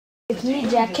It's me,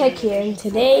 Jack Keck here, and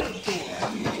today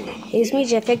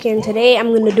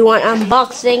I'm gonna do an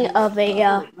unboxing of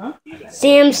a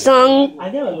Samsung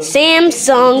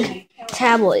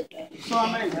tablet.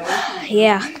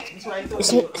 Yeah,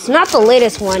 it's not the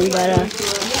latest one, but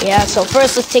yeah. So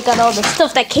first, let's take out all the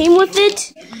stuff that came with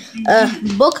it.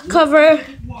 Book cover.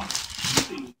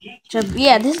 So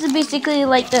yeah, this is basically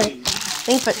like the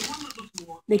thing for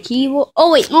the keyboard.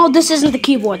 Oh wait, no, this isn't the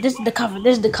keyboard. This is the cover.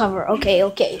 This is the cover. Okay.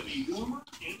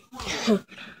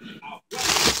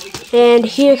 And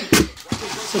here,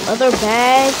 some other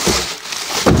bags.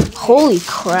 Holy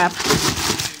crap!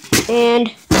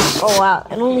 And oh wow,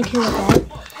 it only came with that.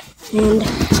 And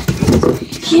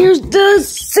here's the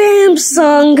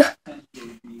Samsung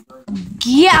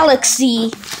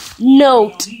Galaxy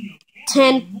Note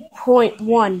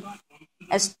 10.1.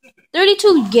 Has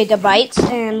 32 gigabytes,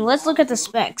 and let's look at the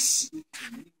specs.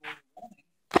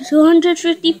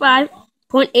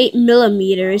 255.8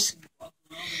 millimeters.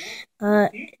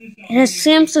 It has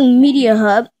Samsung Media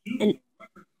Hub and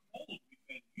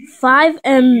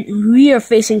 5M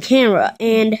rear-facing camera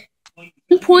and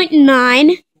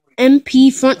 1.9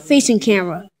 MP front-facing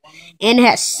camera, and it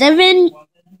has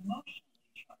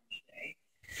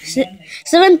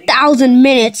 7,000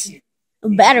 minutes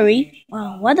of battery.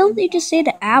 Wow, why don't they just say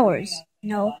the hours?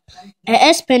 No, an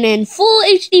S Pen and full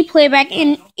HD playback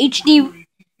and HD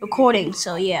recording.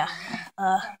 So yeah,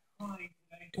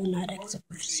 do not accept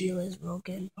if seal is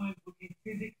broken.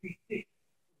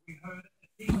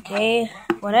 Okay,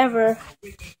 whatever.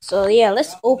 So yeah,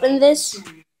 let's open this.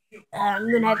 I'm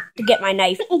gonna have to get my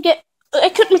knife. I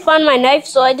couldn't find my knife,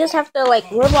 so I just have to like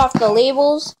rip off the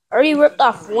labels. I already ripped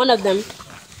off one of them.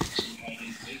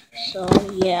 So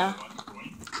yeah.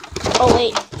 Oh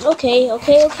wait. Okay.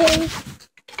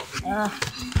 Wow.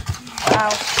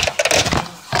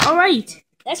 Alright.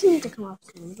 That seems to come off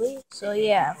smoothly. So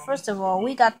yeah, first of all,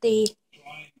 we got the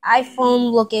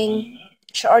iPhone looking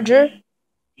charger.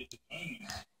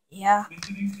 Yeah.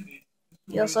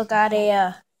 We also got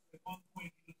a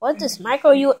what's this?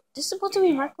 This is supposed to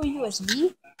be micro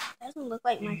USB? Doesn't look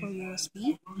like micro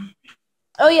USB.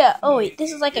 Oh yeah. Oh wait,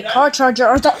 this is like a car charger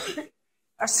or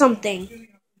something.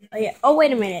 Oh yeah. Oh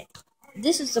wait a minute.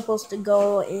 This is supposed to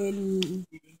go in.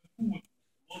 You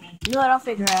know what? I'll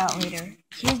figure it out later.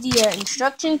 Here's the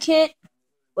instruction kit.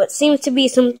 What seems to be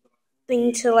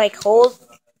something to like hold.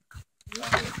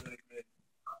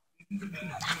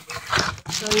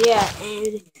 So yeah,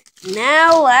 and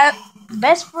now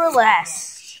best for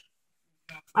last.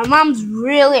 My mom's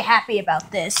really happy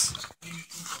about this.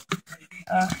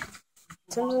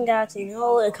 Samsung Galaxy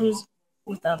Note. It comes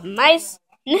with a nice,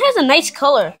 and it has a nice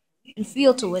color and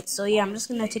feel to it. So yeah, I'm just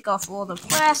gonna take off all the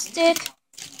plastic.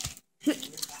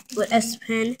 With S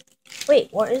Pen.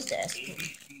 Wait, what is the S Pen?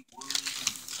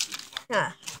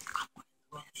 Huh.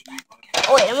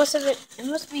 Oh wait, it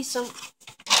must be some.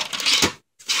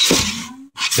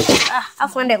 I'll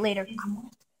find it later.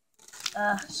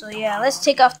 So yeah, let's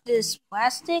take off this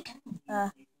plastic.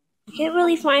 I can't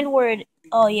really find where it.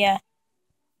 Oh yeah.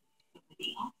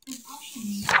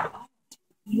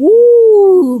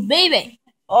 Woo, baby!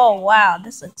 Oh wow,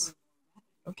 this looks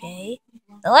okay.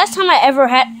 The last time I ever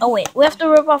had. Oh wait, we have to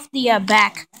rip off the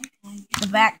back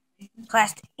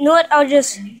plastic. You know what? I'll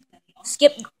just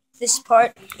skip this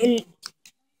part in.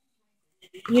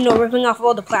 Ripping off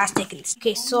all the plastic.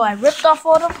 Okay, so I ripped off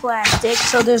all the plastic.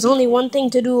 So there's only one thing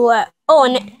to do.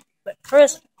 But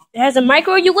first, it has a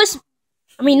micro USB.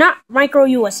 I mean, not micro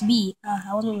USB.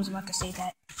 I was about to say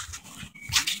that.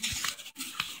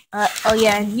 Oh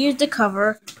yeah, and here's the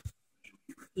cover.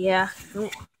 Yeah.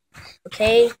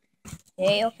 Okay.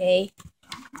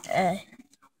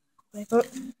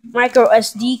 Micro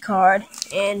SD card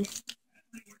and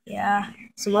yeah,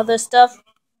 some other stuff.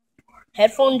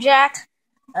 Headphone jack.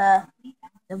 I'm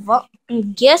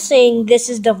guessing this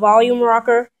is the volume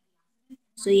rocker.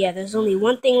 So yeah, there's only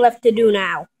one thing left to do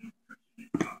now.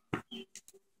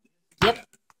 Yep.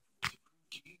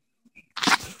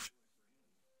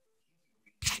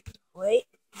 Wait.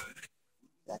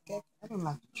 I don't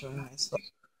like to show my stuff.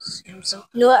 So,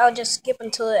 you know what? I'll just skip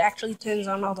until it actually turns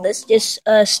on all the. Let's just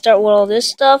start with all this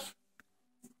stuff.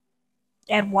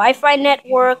 Add Wi-Fi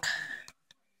network.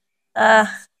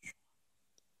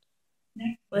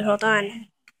 Wait, hold on.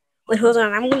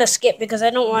 I'm gonna skip because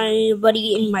I don't want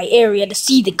anybody in my area to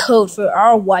see the code for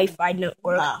our Wi-Fi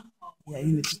network. Yeah,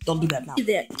 you just don't do that now.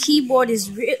 The keyboard is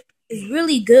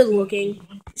really good looking.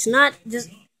 It's not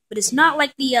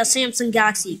like the Samsung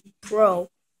Galaxy Pro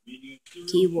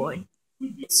keyboard.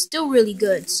 It's still really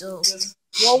good. So,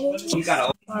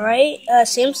 alright.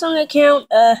 Samsung account.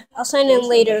 I'll sign in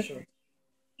later.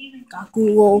 Got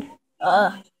Google.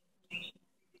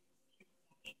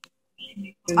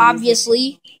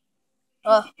 obviously.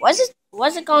 Why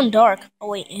is it gone dark? Oh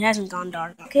wait, it hasn't gone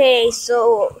dark. Okay,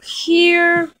 so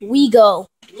here we go.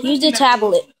 Here's the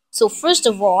tablet. So first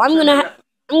of all, I'm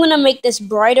gonna make this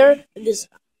brighter because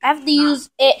I have to use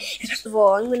it. First of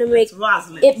all, I'm gonna make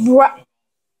it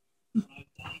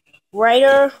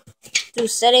brighter through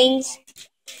settings.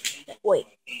 Wait.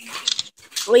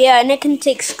 Oh yeah, and it can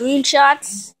take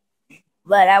screenshots.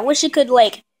 But I wish it could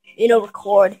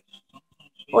record.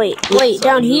 Wait,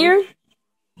 down here?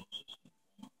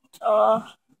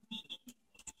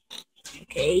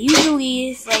 Okay,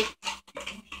 usually it's like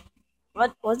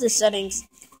what's the settings?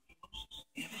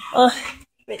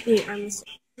 Right here. So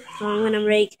I'm gonna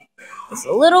make this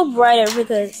a little brighter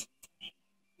because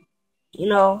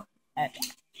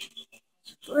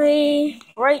display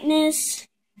brightness.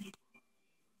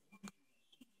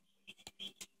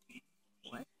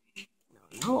 What?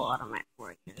 No automatic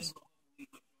brightness.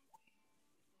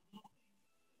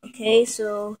 Okay,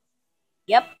 so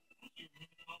yep.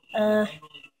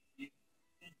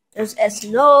 There's S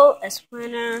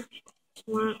Planner.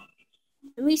 Let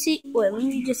me see. Wait, let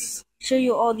me just show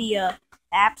you all the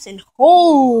apps and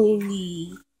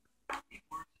holy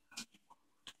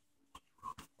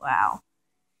wow.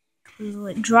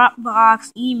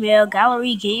 Dropbox, email,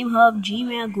 gallery, game hub,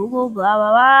 Gmail, Google, blah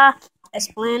blah blah. S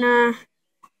Planner,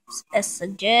 S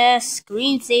Suggest,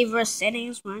 screensaver,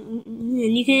 settings,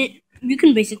 and you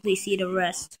can basically see the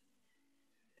rest.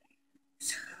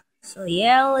 So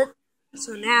yeah,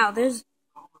 so now let's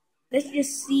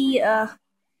just see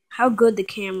how good the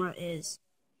camera is.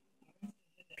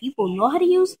 People know how to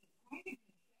use it?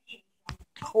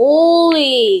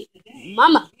 Holy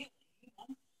mama.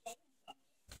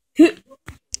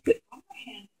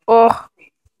 Oh.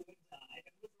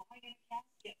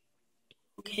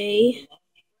 Okay.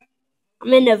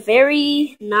 I'm in a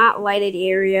very not lighted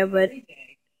area, but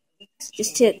let's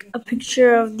just take a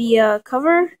picture of the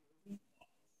cover.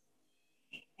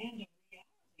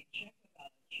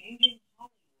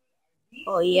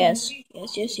 Oh yes.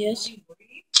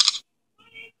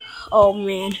 Oh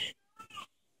man.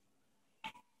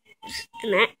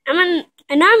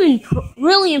 And I'm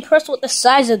really impressed with the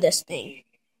size of this thing.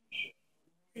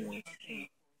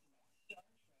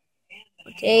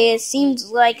 Okay, it seems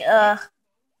like I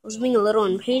was being a little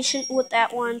impatient with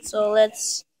that one, so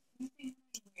let's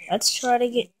try to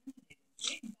get.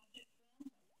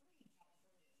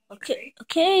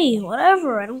 Okay,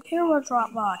 whatever. I don't care about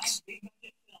Dropbox.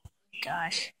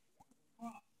 Gosh.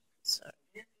 Sorry.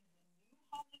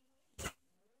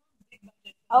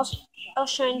 I'll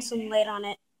shine some light on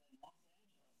it.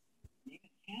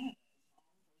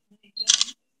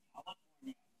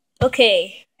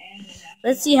 Okay.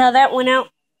 Let's see how that went out.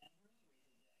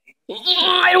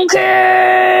 I don't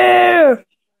care!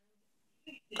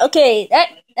 Okay,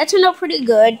 that turned out pretty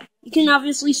good. You can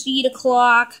obviously see the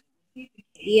clock,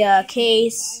 the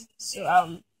case.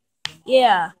 So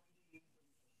yeah.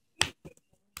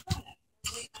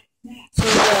 So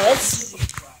let's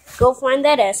go find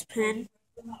that S Pen.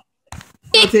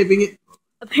 Taping it.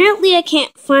 Apparently I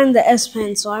can't find the S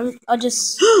Pen, so I'll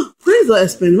just. Where's the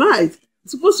S Pen? Right.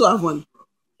 It's supposed to have one.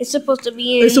 It's supposed to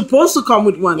be in. It's supposed to come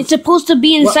with one. It's supposed to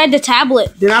be inside the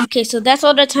tablet. Okay, so that's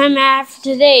all the time I have for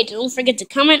today. Don't forget to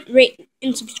comment, rate,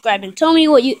 and subscribe, and tell me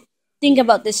what you think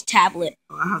about this tablet.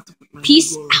 I have to put my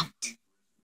Peace out.